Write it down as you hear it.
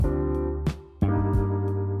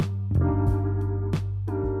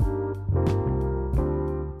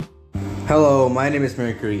Hello, my name is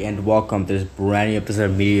Mercury, and welcome to this brand new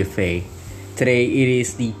episode of Media Faye. Today it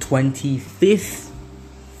is the 25th.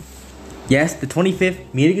 Yes, the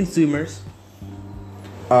 25th Media Consumers.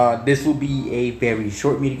 This will be a very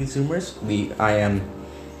short Media Consumers. The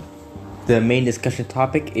main discussion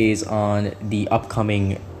topic is on the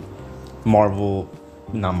upcoming the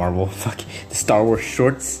Star Wars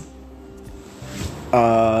shorts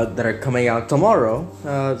that are coming out tomorrow.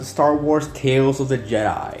 The Star Wars Tales of the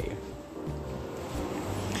Jedi.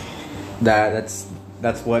 That's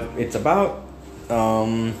what it's about.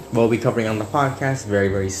 We'll be covering on the podcast very,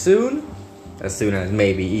 very soon. As soon as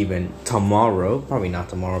maybe even tomorrow. Probably not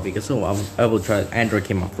tomorrow because I will try. Andor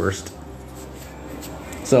came out first.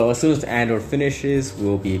 So as soon as Andor finishes,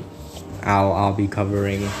 I'll be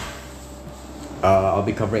covering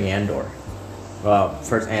Andor.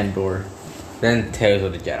 First Andor, then Tales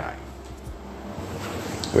of the Jedi,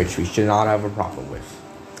 which we should not have a problem with.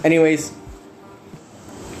 Anyways,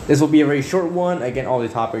 this will be a very short one. Again, all the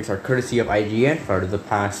topics are courtesy of IGN for the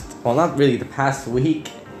past, well, not really the past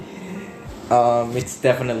week. It's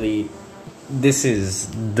definitely, this is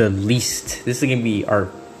going to be our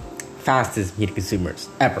fastest Media Consumers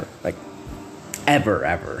ever. Like,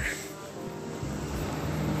 ever.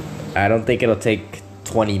 I don't think it'll take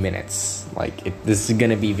 20 minutes. This is going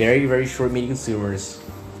to be very, very short Media Consumers.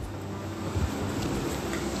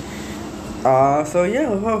 So yeah,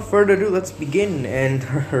 without further ado, let's begin. And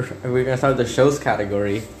we're gonna start the shows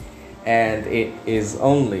category, and it is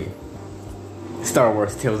only Star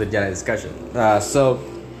Wars Tales of the Jedi discussion. So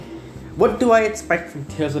what do I expect from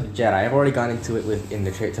Tales of the Jedi? I've already gone into it in the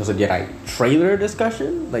Tales of the Jedi trailer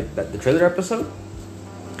discussion, the trailer episode.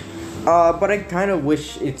 But I kind of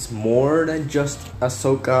wish it's more than just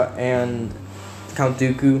Ahsoka and Count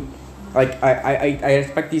Dooku. I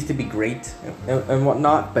expect these to be great and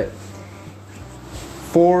whatnot, but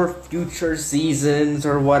for future seasons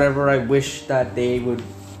or whatever, I wish that they would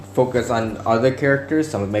focus on other characters,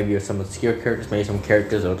 some obscure characters, maybe some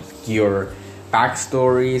characters with obscure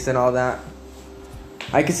backstories and all that.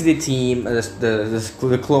 I can see the team,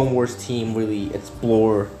 the Clone Wars team, really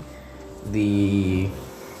explore the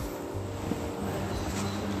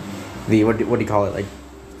what do you call it,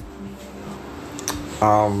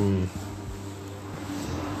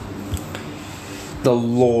 the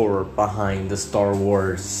lore behind the Star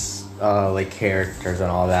Wars characters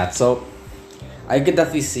and all that. So I could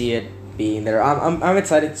definitely see it being there. I'm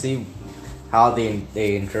excited to see how they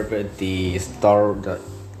interpret the Ahsoka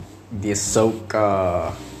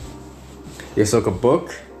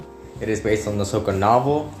book. It is based on the Ahsoka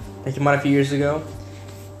novel that came out a few years ago.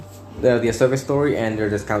 The Ahsoka story, and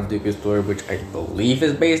there's this Count Dooku story, which I believe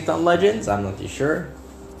is based on Legends. I'm not too sure.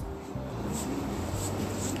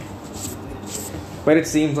 But it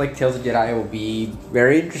seems like Tales of the Jedi will be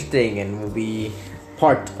very interesting and will be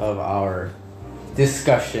part of our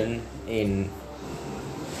discussion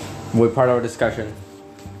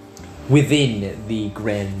within the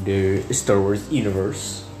grander Star Wars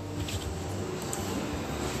universe.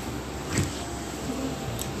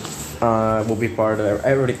 Will be part of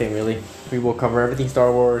everything, really. We will cover everything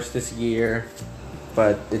Star Wars this year,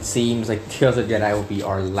 but it seems like Tales of the Jedi will be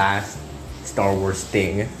our last Star Wars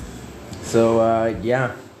thing. So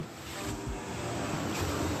yeah,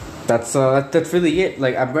 that's really it.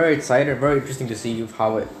 I'm very excited, very interesting to see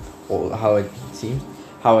how it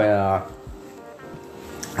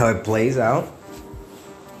plays out.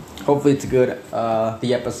 Hopefully it's good.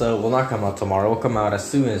 The episode will not come out tomorrow. It will come out as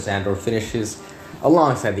soon as Andor finishes,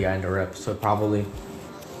 alongside the Andor episode probably.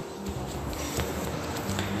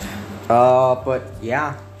 But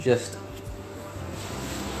yeah, just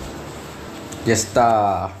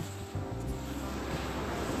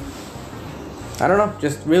I don't know,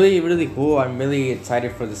 just really, really cool. I'm really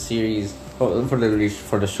excited for the series, for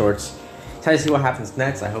the shorts. Excited to see what happens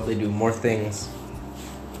next. I hope they do more things.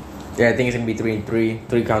 Yeah, I think it's gonna be 3 and 3.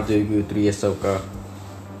 3 Count Dooku, 3 Ahsoka.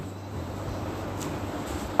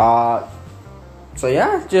 So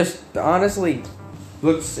yeah, just honestly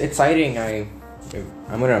looks exciting. I'm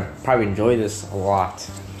gonna probably enjoy this a lot,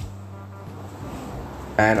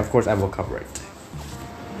 and of course I will cover it.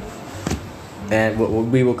 And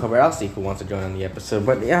we will cover it. I'll see who wants to join on the episode.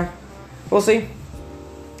 But yeah, we'll see.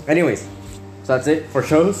 Anyways, so that's it for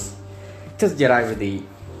shows. Just Jedi really.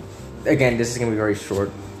 Again, this is going to be very short.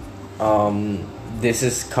 This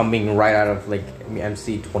is coming right out of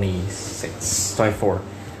MC 24,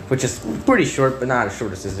 which is pretty short, but not as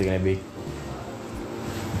short as this is going to be.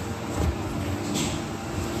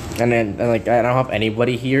 And then, I don't have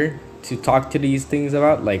anybody here to talk to these things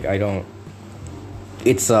about. I don't.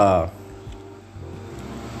 It's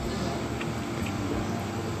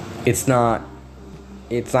it's not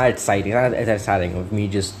exciting. It's not as exciting of me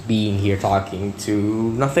just being here talking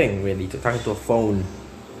to nothing really, to talking to a phone.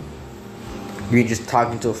 You're just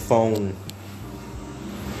talking to a phone,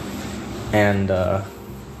 and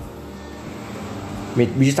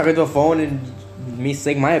me just talking to a phone and me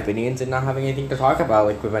saying my opinions and not having anything to talk about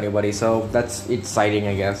like with anybody. So that's exciting,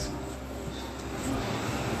 I guess.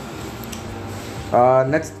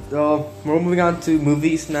 Next, we're moving on to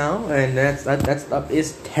movies now, and next up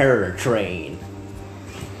is Terror Train,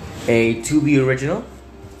 a Tubi original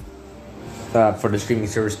for the streaming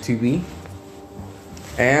service Tubi,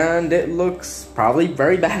 and it looks probably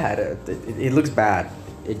very bad. It looks bad.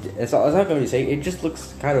 It's not going to say. It just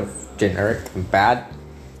looks kind of generic and bad.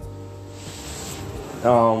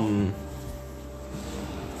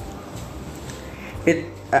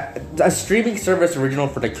 A streaming service original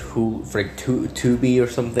for Tubi or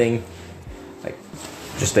something, like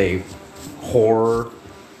just a horror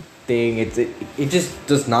thing. It just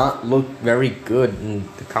does not look very good, and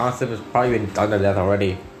the concept has probably been done to death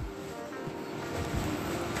already.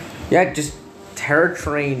 Yeah, just Terror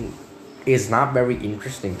Train is not very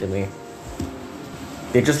interesting to me.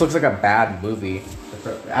 It just looks like a bad movie.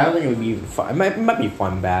 I don't think it would be fun. It might be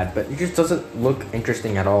fun bad, but it just doesn't look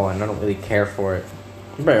interesting at all, and I don't really care for it.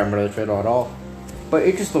 I don't remember the trailer at all, but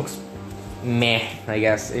it just looks meh. I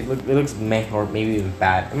guess it looks meh, or maybe even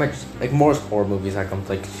bad. It might just, like most horror movies that come to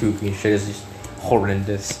like Tubi and shit is just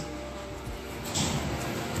horrendous.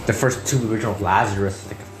 The first two original Lazarus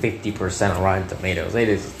is like 50% on Rotten Tomatoes. It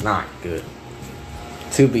is not good.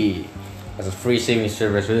 Tubi as a free streaming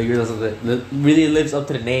service really lives up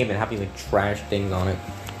to the name and having like trash things on it.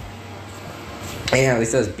 And at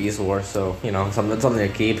least that's Beast Wars, so you know something to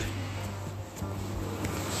keep.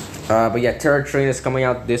 But yeah, Terror Train is coming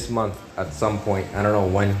out this month at some point. I don't know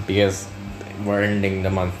when, because we're ending the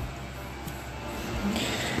month.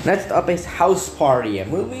 Next up is House Party, a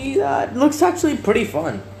movie that looks actually pretty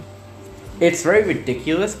fun. It's very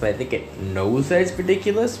ridiculous, but I think it knows that it's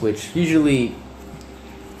ridiculous, which usually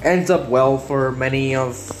ends up well for many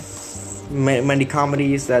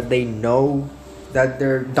comedies that they know that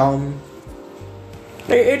they're dumb.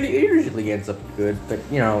 It usually ends up good, but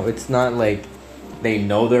you know, it's not like they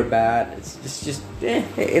know they're bad. It's just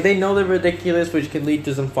they know they're ridiculous, which can lead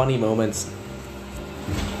to some funny moments.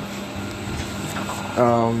 It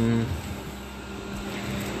can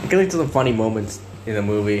lead to some funny moments in the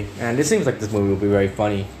movie, and it seems like this movie will be very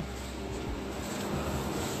funny.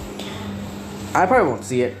 I probably won't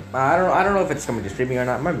see it. I don't know if it's coming to streaming or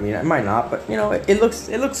not. It might not, but you know, it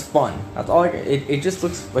looks fun. That's all. It just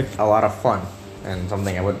looks like a lot of fun and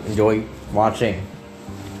something I would enjoy watching.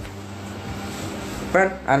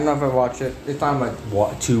 But I don't know if I watch it. It's on my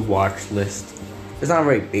to watch list. It's not a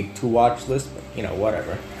very big to watch list, but you know,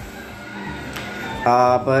 whatever.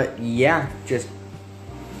 But yeah, just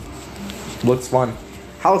looks fun.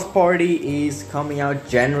 House Party is coming out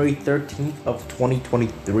January 13th of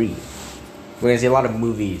 2023. We're gonna see a lot of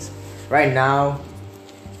movies. Right now,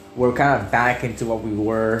 we're kind of back into what we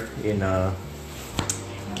were in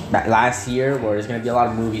last year, where there's gonna be a lot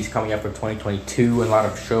of movies coming up for 2022 and a lot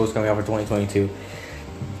of shows coming up for 2022.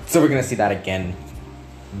 So we're gonna see that again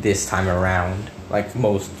this time around. Like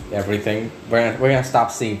most everything, we're gonna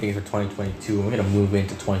stop seeing things for 2022 and we're gonna move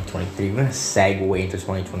into 2023. We're gonna segue into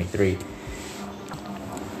 2023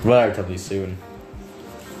 relatively soon.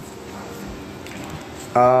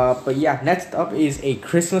 But yeah, next up is A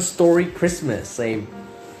Christmas Story Christmas, a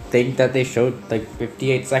thing that they showed like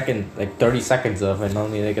 58 seconds, like 30 seconds of, and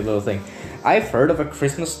only like a little thing. I've heard of A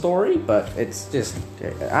Christmas Story, but it's just,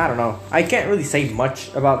 I don't know. I can't really say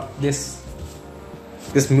much about this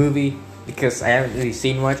movie because I haven't really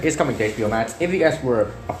seen much. It's coming to HBO Max. If you guys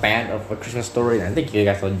were a fan of A Christmas Story, then I think you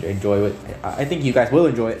guys will enjoy it. I think you guys will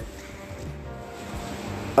enjoy it.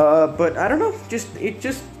 But I don't know.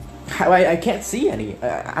 I can't see any.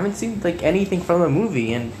 I haven't seen like anything from the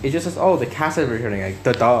movie, and it just says, "Oh, the cast is returning." Like,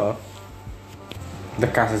 duh. The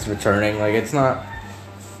cast is returning. Like, it's not.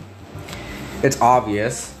 It's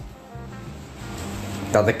obvious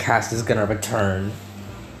that the cast is gonna return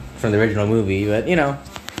from the original movie, but you know,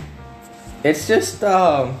 it's just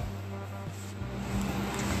I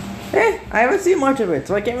haven't seen much of it,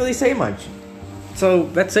 so I can't really say much. So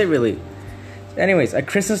that's it, really. Anyways, A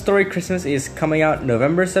Christmas Story Christmas is coming out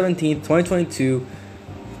November 17th, 2022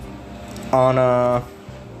 on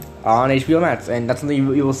HBO Max, and that's something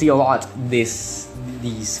you will see a lot these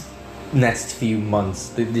next few months,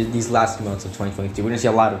 these last few months of 2022. We're gonna see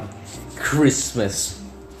a lot of Christmas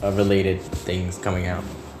related things coming out.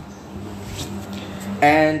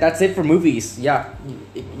 And that's it for movies. Yeah,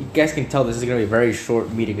 you guys can tell this is gonna be very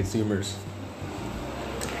short media consumers.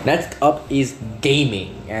 Next up is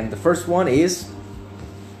gaming, and the first one is,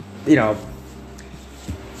 you know,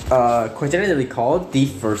 coincidentally called The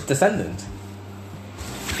First Descendant.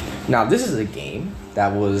 Now, this is a game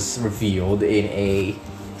that was revealed in a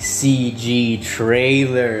CG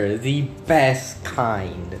trailer, the best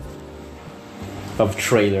kind of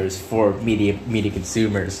trailers for media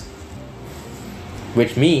consumers,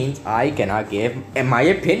 which means I cannot give my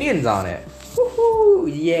opinions on it.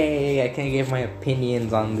 Woohoo! Yay! I can't give my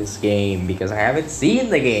opinions on this game because I haven't seen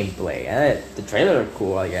the gameplay. The trailer looked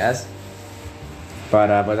cool, I guess. But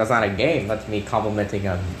that's not a game. That's me complimenting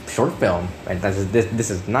a short film, and this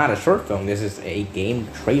is not a short film. This is a game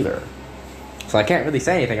trailer, so I can't really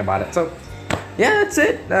say anything about it. So, yeah, that's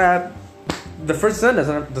it. The first one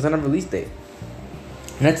doesn't have a release date.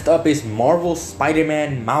 Next up is Marvel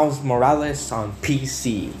Spider-Man Miles Morales on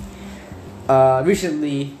PC.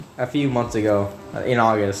 Recently, a few months ago, in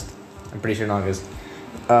August, I'm pretty sure in August,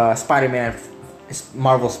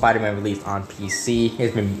 Marvel Spider-Man released on PC.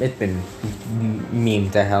 It's been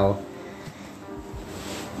memed to hell,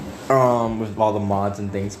 with all the mods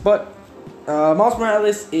and things. But Miles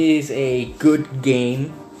Morales is a good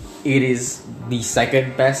game. It is the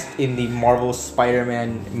second best in the Marvel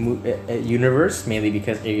Spider-Man universe, mainly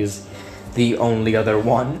because it is the only other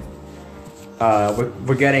one.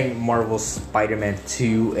 We're getting Marvel Spider-Man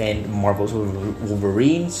 2 and Marvel's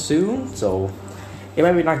Wolverine soon, so it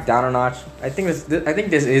might be knocked down a notch. I think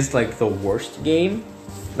this is like the worst game,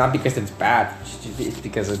 not because it's bad, it's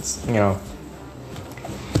because it's, you know,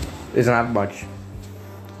 there's not much.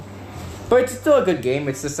 But it's still a good game.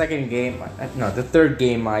 It's the second game, the third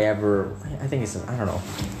game I think it's, I don't know.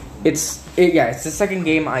 It's the second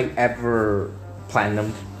game I ever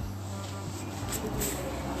platinumed.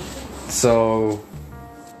 So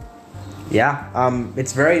yeah,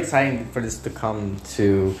 it's very exciting for this to come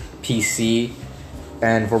to PC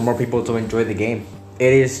and for more people to enjoy the game.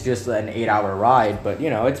 It is just an 8-hour ride, but you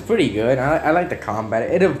know, it's pretty good. I like the combat.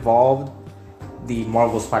 It evolved the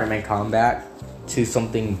Marvel Spider-Man combat to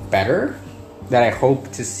something better that I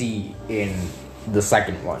hope to see in the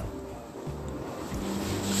second one.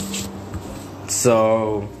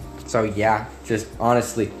 So yeah, just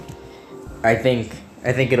honestly, I think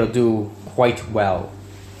it'll do quite well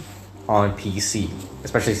on PC,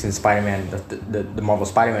 especially since Spider-Man, the Marvel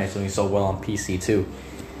Spider-Man is doing so well on PC too.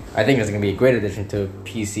 I think it's gonna be a great addition to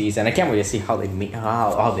PCs, and I can't wait to see how they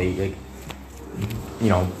like, you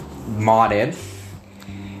know, mod it.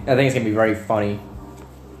 I think it's gonna be very funny,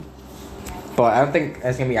 but I don't think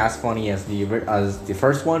it's gonna be as funny as the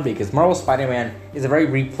first one, because Marvel Spider-Man is a very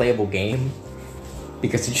replayable game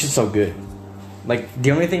because it's just so good. Like, the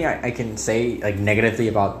only thing I can say like negatively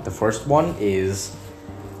about the first one is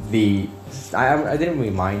I didn't really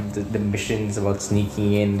mind the missions about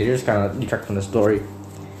sneaking in. They just kind of detract from the story.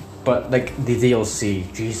 But like the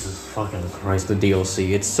DLC, Jesus fucking Christ, the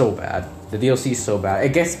DLC, it's so bad. The DLC is so bad.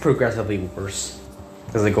 It gets progressively worse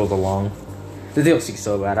as it goes along. The DLC is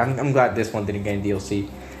so bad. I'm glad this one didn't get a DLC,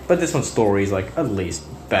 but this one's story is like at least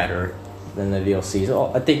better than the DLC.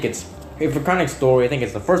 So I think it's, if we're counting story, I think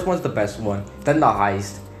it's the first one's the best one, then the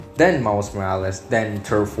Heist, then Miles Morales, then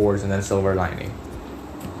Turf Wars, and then Silver Lining.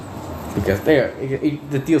 Because the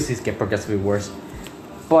DLCs get progressively worse.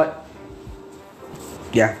 But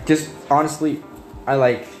yeah, just honestly, I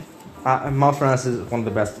like Miles Morales is one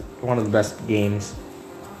of the best games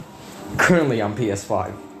currently on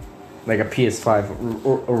PS5. Like a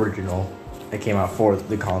PS5 original that came out for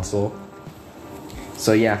the console.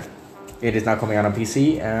 So yeah, it is now coming out on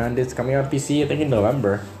PC, and it's coming out on PC I think in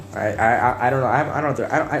November. I don't know. I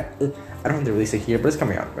don't have to release it here, but it's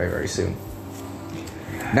coming out very, very soon.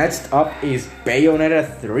 Next up is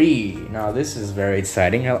Bayonetta 3. Now this is very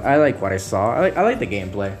exciting. I like what I saw. I like the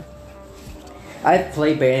gameplay. I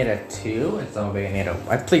played Bayonetta 2 and some of Bayonetta.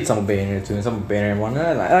 I played some of Bayonetta 2 and some of Bayonetta 1.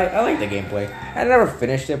 And I like the gameplay. I never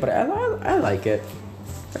finished it, but I like it.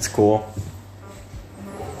 That's cool.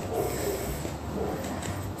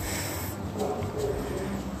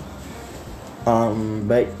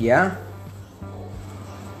 But yeah.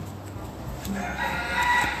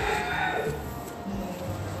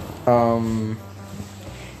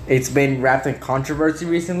 It's been wrapped in controversy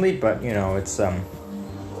recently, but you know, it's I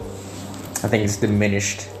think it's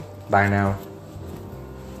diminished by now.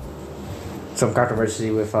 Some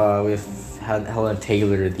controversy with Helen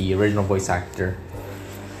Taylor, the original voice actor,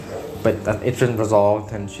 but it's been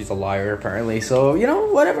resolved, and she's a liar apparently. So you know,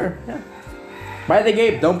 whatever. Yeah. Buy the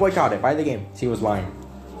game. Don't boycott it. Buy the game. She was lying.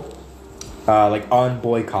 Like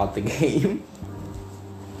unboycott the game.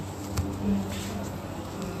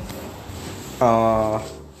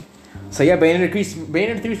 So yeah, Bayonetta 3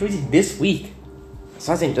 is releasing this week.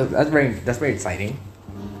 So I think that's very exciting.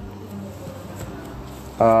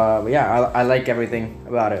 But yeah, I like everything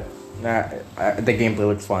about it. The gameplay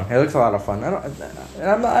looks fun. It looks a lot of fun. I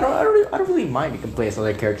don't really mind. You can play as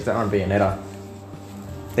other characters that aren't Bayonetta.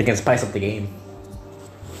 They can spice up the game.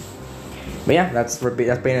 But yeah, that's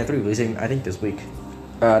Bayonetta 3 releasing, I think, this week.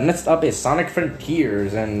 Next up is Sonic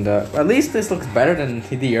Frontiers, and at least this looks better than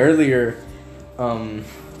the earlier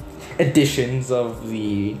editions of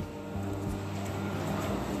the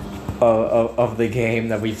game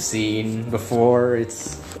that we've seen before.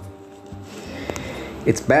 It's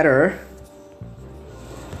better.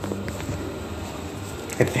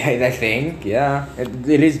 I think, yeah,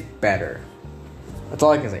 it is better. That's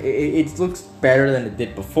all I can say. It looks better than it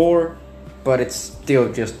did before, but it's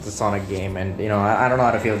still just a Sonic game, and you know, I don't know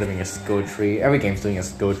how to feel doing a skill tree. Every game's doing a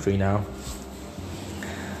skill tree now.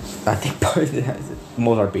 I think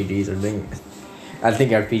most RPGs are doing. I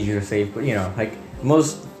think RPGs are safe, but you know, like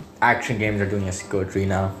most action games are doing a skill tree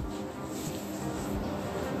now,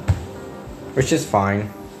 which is fine,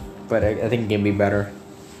 but I think it can be better.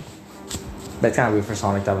 That's kind of weird for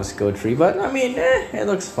Sonic to have a skill tree, but I mean, it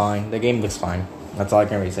looks fine. The game looks fine. That's all I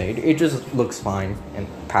can really say. It just looks fine and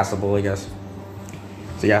passable, I guess.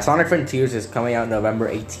 So yeah, Sonic Frontiers is coming out November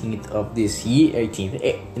 18th of this year.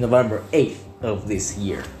 November 8th of this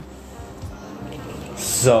year.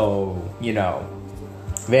 So, you know,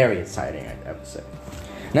 very exciting, I would say.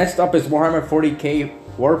 Next up is Warhammer 40k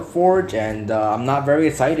Warforged, and I'm not very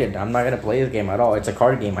excited. I'm not going to play this game at all. It's a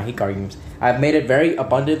card game. I hate card games. I've made it very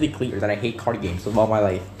abundantly clear that I hate card games with all my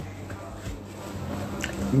life.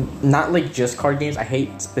 Not like just card games. I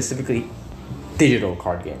hate specifically digital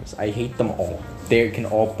card games. I hate them all. They can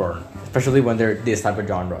all burn, especially when they're this type of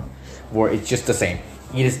genre, where it's just the same.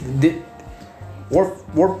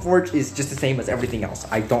 Warforged is just the same as everything else.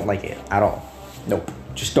 I don't like it at all. Nope.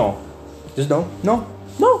 Just don't. No.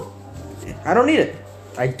 I don't need it.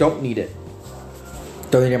 I don't need it.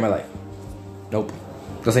 Don't need it in my life. Nope.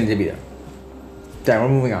 Doesn't need to be there. Damn, we're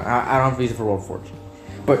moving on. I don't have a reason for Warforged.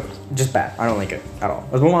 But just bad. I don't like it at all.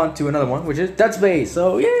 Let's move on to another one, which is Dead Space.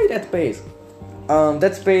 So yay, Dead Space.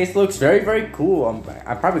 Dead Space looks very, very cool. I'm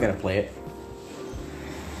probably gonna play it.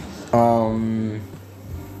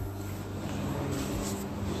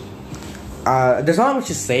 There's not much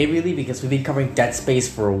to say really, because we've been covering Dead Space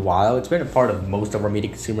for a while. It's been a part of most of our media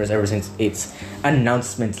consumers ever since its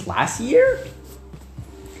announcement last year.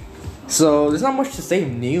 So there's not much to say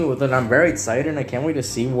new, but I'm very excited and I can't wait to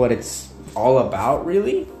see what it's all about,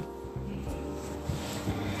 really.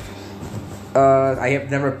 I have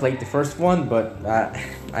never played the first one, but I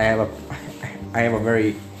have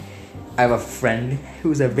a friend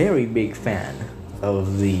who's a very big fan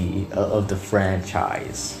of the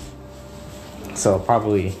franchise. So I'll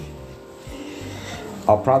probably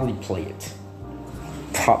play it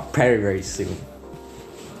very, very soon.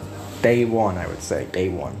 Day one, I would say. Day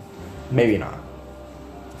one. Maybe not.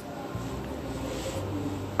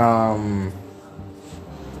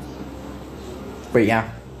 But yeah,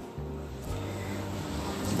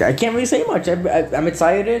 I can't really say much. I'm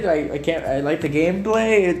excited. I like the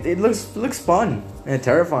gameplay. It looks fun and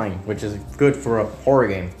terrifying, which is good for a horror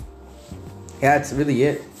game. Yeah, that's really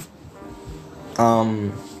it.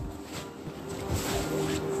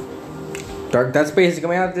 Dead Space is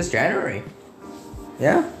coming out this January.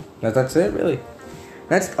 Yeah, that's it really.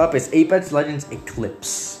 Next up is Apex Legends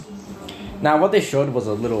Eclipse. Now, what they showed was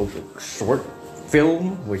a little short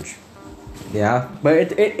film, which, yeah, but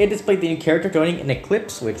it displayed the new character joining an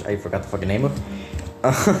Eclipse, which I forgot the fucking name of.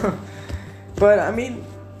 But I mean,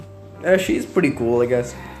 she's pretty cool, I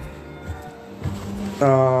guess.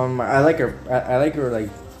 I like her. I like her like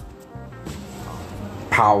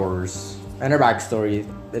powers and her backstory.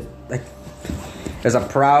 It's a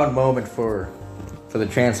proud moment for the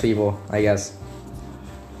trans people, I guess.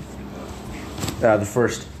 The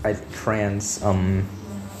first trans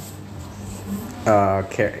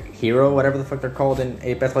hero, whatever the fuck they're called in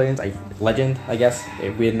Apex Legends, Legend, I guess, a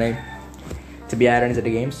weird name to be added into the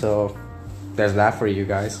game. So there's that for you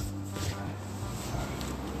guys.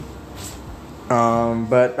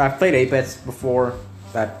 But I've played Apex before,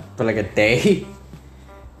 for like a day.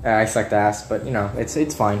 I sucked ass, but you know,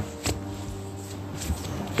 it's fine.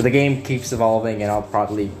 But the game keeps evolving, and I'll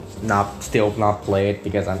probably still not play it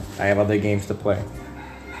because I have other games to play.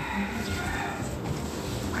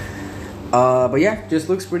 But yeah, just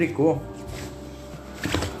looks pretty cool,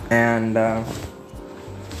 and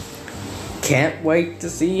can't wait to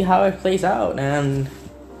see how it plays out. And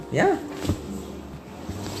yeah,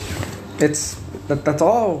 that's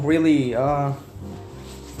all really.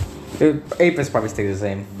 Apex probably stays the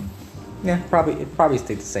same. Yeah, it probably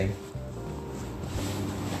stays the same.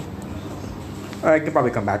 I could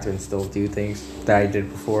probably come back to it and still do things that I did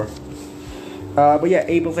before. But yeah,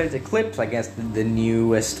 Apex Legends Eclipse, I guess the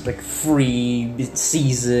newest like free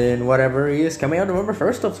season, whatever it is, coming out November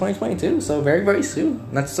 1st of 2022. So very, very soon.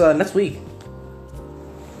 That's next week.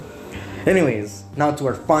 Anyways, now to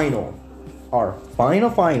our final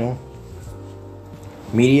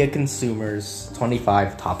media consumers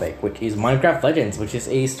 25 topic, which is Minecraft Legends, which is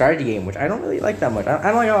a strategy game, which I don't really like that much. I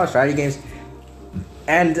don't like a lot of strategy games.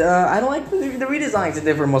 And I don't like the redesigns they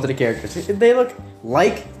did for most of the characters. They look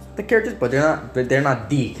like the characters, but they're not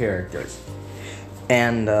the characters.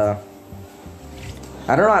 And I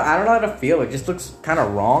don't know how to feel. It just looks kind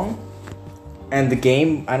of wrong. And the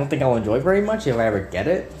game, I don't think I'll enjoy very much if I ever get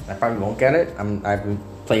it. I probably won't get it. I've been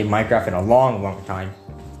playing Minecraft in a long, long time.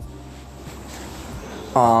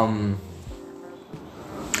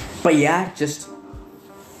 But yeah, just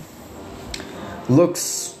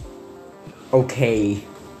looks okay,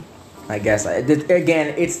 I guess.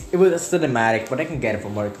 Again, it was a cinematic, but I can get it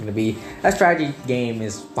from what it's gonna be. A strategy game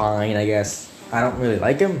is fine, I guess. I don't really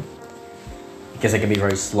like him because it can be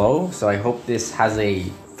very slow. So I hope this has a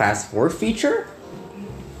fast forward feature.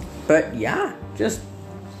 But yeah, just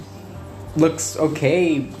looks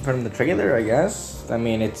okay from the trailer, I guess. I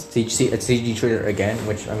mean, it's CG trailer again,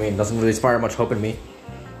 which I mean doesn't really inspire much hope in me.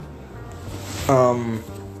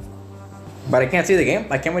 But I can't see the game.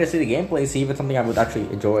 I can't wait to see the gameplay, see if it's something I would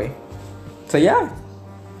actually enjoy. So yeah,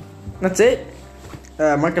 that's it.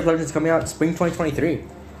 Minecraft Legends is coming out spring 2023.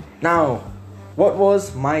 Now, what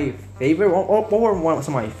was my favorite? What were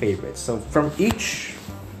some of my favorites? So from each,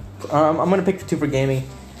 I'm gonna pick two for gaming.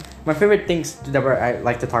 My favorite things that I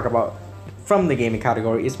like to talk about from the gaming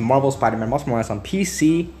category is Marvel Spider-Man, Miles Morales on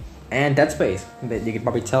PC, and Dead Space. You can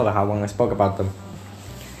probably tell by how long I spoke about them.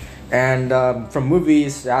 And from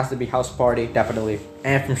movies, it has to be House Party, definitely.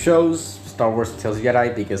 And from shows, Star Wars Tales of the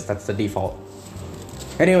Jedi, because that's the default.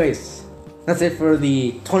 Anyways, that's it for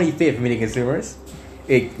the 25th Media Consumers.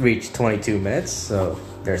 It reached 22 minutes, so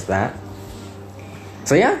there's that.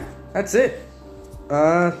 So yeah, that's it.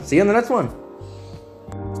 See you on the next one.